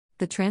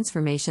The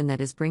transformation that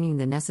is bringing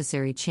the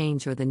necessary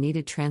change or the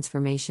needed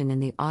transformation in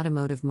the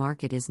automotive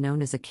market is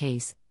known as a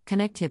case: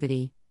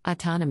 connectivity,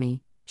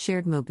 autonomy,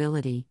 shared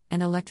mobility,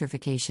 and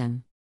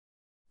electrification.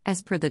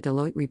 As per the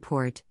Deloitte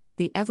report,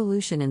 the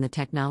evolution in the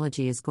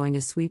technology is going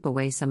to sweep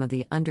away some of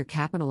the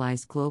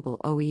undercapitalized global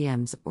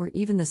OEMs, or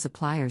even the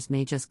suppliers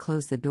may just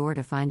close the door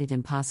to find it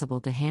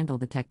impossible to handle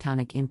the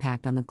tectonic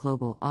impact on the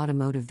global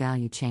automotive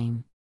value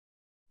chain.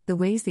 The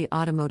ways the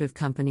automotive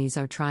companies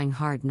are trying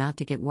hard not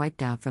to get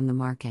wiped out from the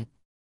market.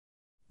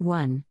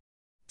 1.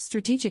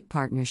 Strategic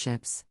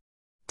partnerships.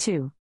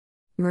 2.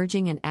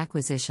 Merging and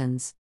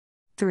acquisitions.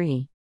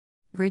 3.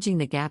 Bridging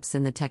the gaps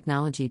in the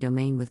technology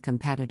domain with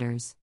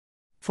competitors.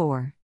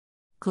 4.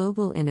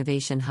 Global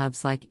innovation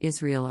hubs like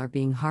Israel are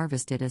being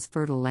harvested as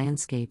fertile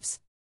landscapes.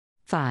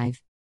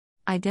 5.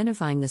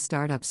 Identifying the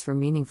startups for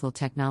meaningful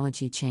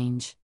technology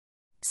change.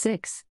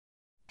 6.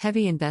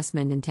 Heavy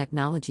investment in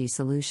technology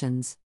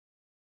solutions.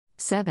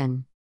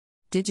 7.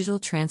 Digital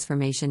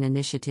transformation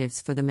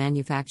initiatives for the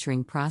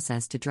manufacturing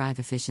process to drive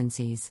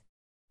efficiencies.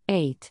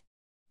 8.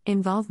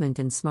 Involvement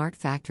in smart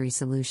factory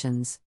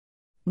solutions.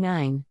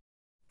 9.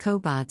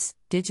 Cobots,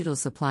 digital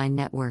supply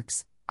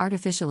networks,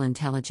 artificial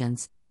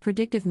intelligence,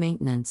 predictive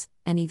maintenance,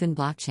 and even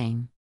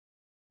blockchain.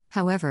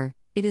 However,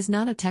 it is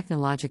not a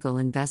technological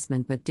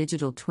investment, but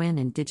digital twin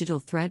and digital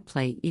thread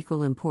play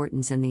equal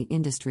importance in the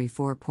Industry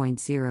 4.0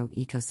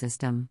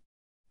 ecosystem.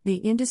 The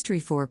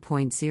Industry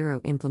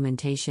 4.0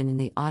 implementation in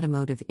the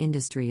automotive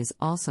industry is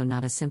also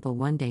not a simple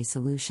one-day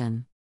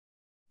solution.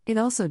 It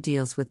also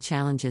deals with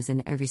challenges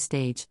in every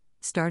stage,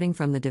 starting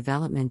from the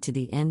development to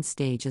the end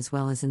stage as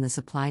well as in the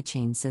supply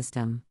chain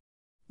system.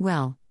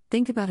 Well,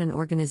 think about an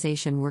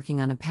organization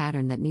working on a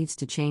pattern that needs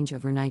to change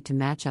overnight to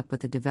match up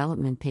with the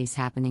development pace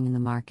happening in the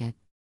market.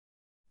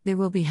 There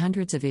will be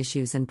hundreds of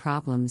issues and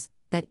problems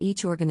that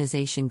each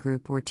organization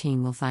group or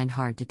team will find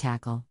hard to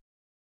tackle.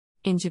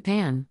 In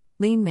Japan,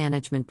 lean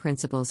management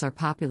principles are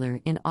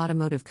popular in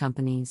automotive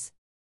companies.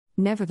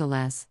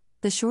 Nevertheless,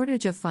 the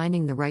shortage of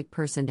finding the right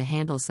person to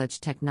handle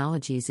such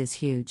technologies is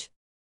huge.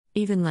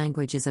 Even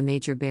language is a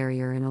major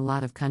barrier in a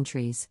lot of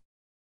countries.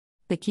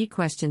 The key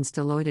questions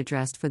Deloitte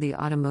addressed for the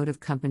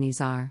automotive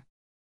companies are: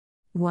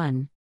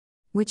 1.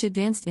 Which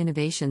advanced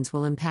innovations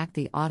will impact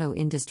the auto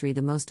industry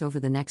the most over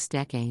the next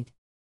decade?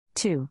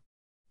 2.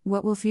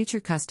 What will future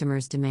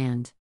customers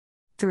demand?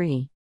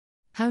 3.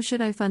 How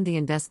should I fund the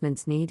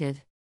investments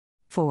needed?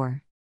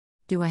 4.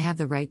 Do I have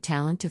the right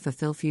talent to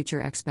fulfill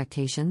future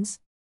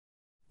expectations?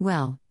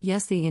 Well,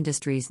 yes, the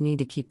industries need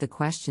to keep the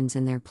questions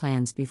in their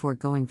plans before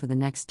going for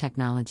the next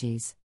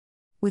technologies.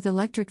 With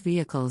electric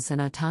vehicles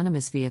and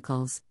autonomous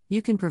vehicles,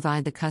 you can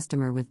provide the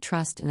customer with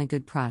trust and a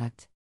good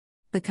product.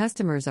 The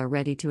customers are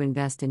ready to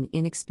invest in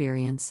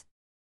inexperience.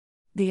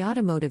 The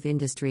automotive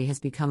industry has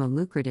become a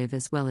lucrative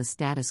as well as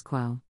status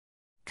quo.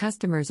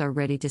 Customers are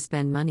ready to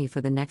spend money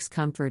for the next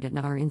comfort and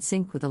are in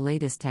sync with the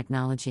latest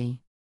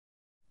technology.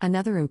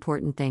 Another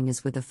important thing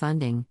is with the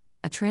funding.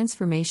 A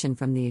transformation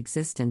from the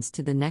existence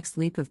to the next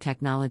leap of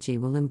technology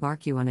will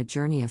embark you on a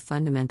journey of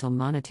fundamental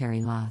monetary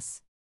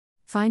loss.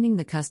 Finding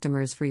the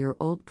customers for your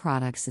old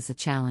products is a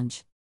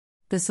challenge.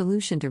 The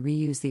solution to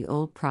reuse the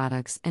old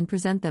products and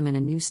present them in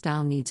a new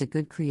style needs a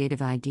good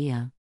creative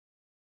idea.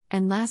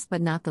 And last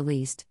but not the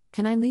least,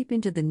 can I leap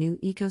into the new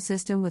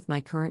ecosystem with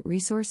my current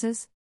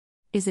resources?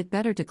 Is it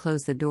better to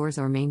close the doors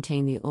or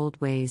maintain the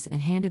old ways and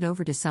hand it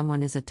over to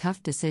someone is a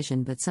tough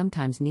decision but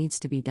sometimes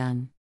needs to be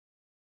done.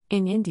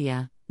 In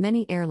India,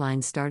 many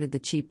airlines started the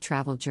cheap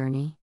travel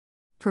journey,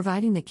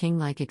 providing the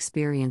king-like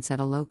experience at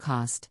a low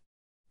cost,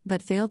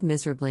 but failed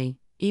miserably,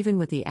 even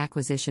with the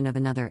acquisition of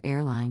another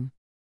airline.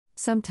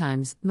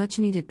 Sometimes,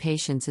 much-needed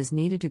patience is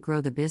needed to grow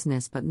the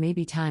business, but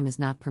maybe time is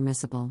not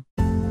permissible.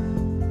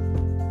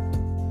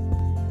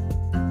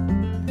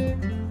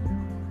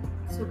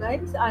 So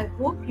guys, I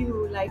hope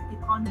you like the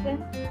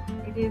content.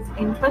 It is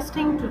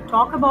interesting to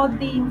talk about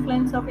the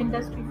influence of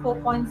Industry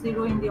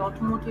 4.0 in the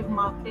automotive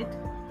market,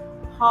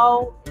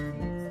 how it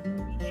is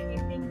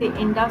reshaping the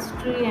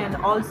industry and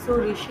also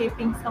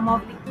reshaping some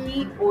of the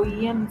key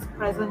OEMs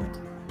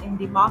present in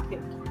the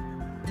market.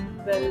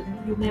 Well,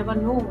 you never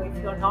know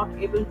if you're not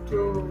able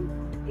to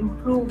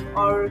improve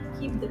or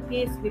keep the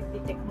pace with the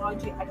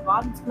technology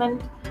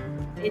advancement.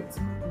 It's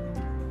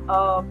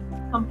a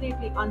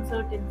completely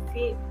uncertain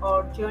fate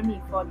or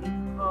journey for the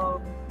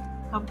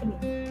company.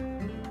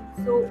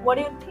 So, what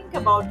do you think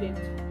about it?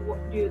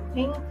 Do you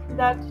think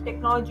that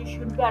technology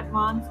should be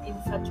advanced in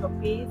such a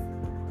pace?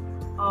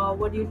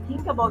 What do you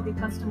think about the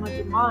customer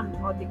demand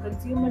or the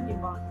consumer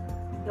demand?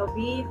 The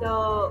way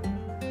the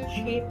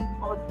shape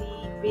or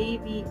the way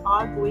we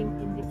are going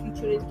in the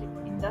futuristic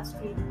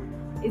industry,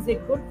 is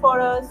it good for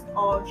us,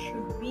 or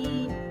should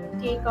we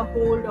take a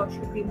hold, or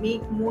should we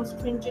make more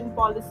stringent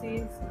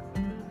policies?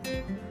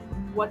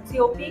 What's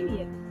your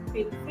opinion?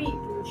 Feel free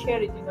to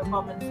share it in the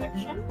comment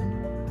section.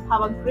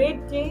 Have a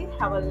great day,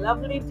 have a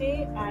lovely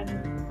day, and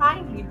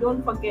kindly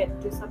don't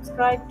forget to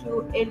subscribe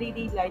to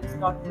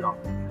ledlights.blog.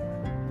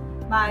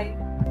 Bye.